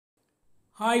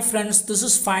Hi friends, this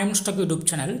is 5 Minutes Tech YouTube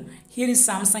channel. Here is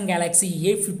Samsung Galaxy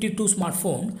A52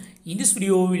 smartphone. In this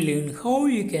video, we will learn how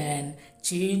you can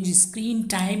change screen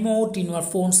timeout in your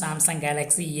phone Samsung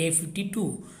Galaxy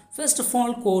A52. First of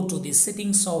all, go to the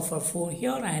settings of your phone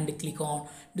here and click on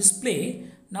display.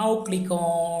 Now click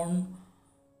on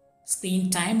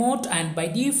screen timeout and by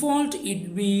default it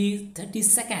will be 30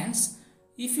 seconds.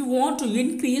 If you want to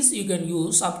increase, you can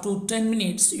use up to 10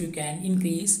 minutes. You can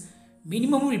increase.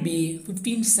 Minimum will be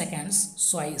 15 seconds.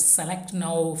 So I select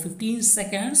now 15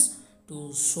 seconds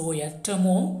to show a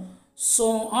demo.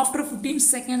 So after 15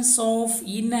 seconds of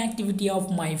inactivity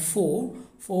of my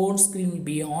phone screen will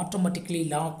be automatically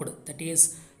locked. That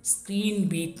is, screen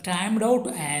be timed out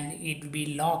and it will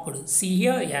be locked. See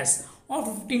here, yes,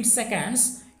 after 15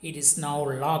 seconds it is now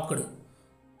locked.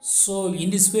 So in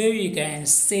this way you can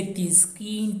set the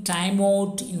screen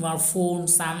timeout in your phone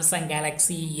Samsung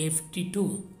Galaxy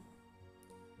A52.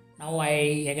 Now I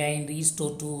again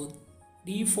restore to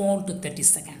default 30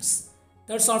 seconds.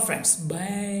 That's all friends.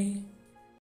 Bye.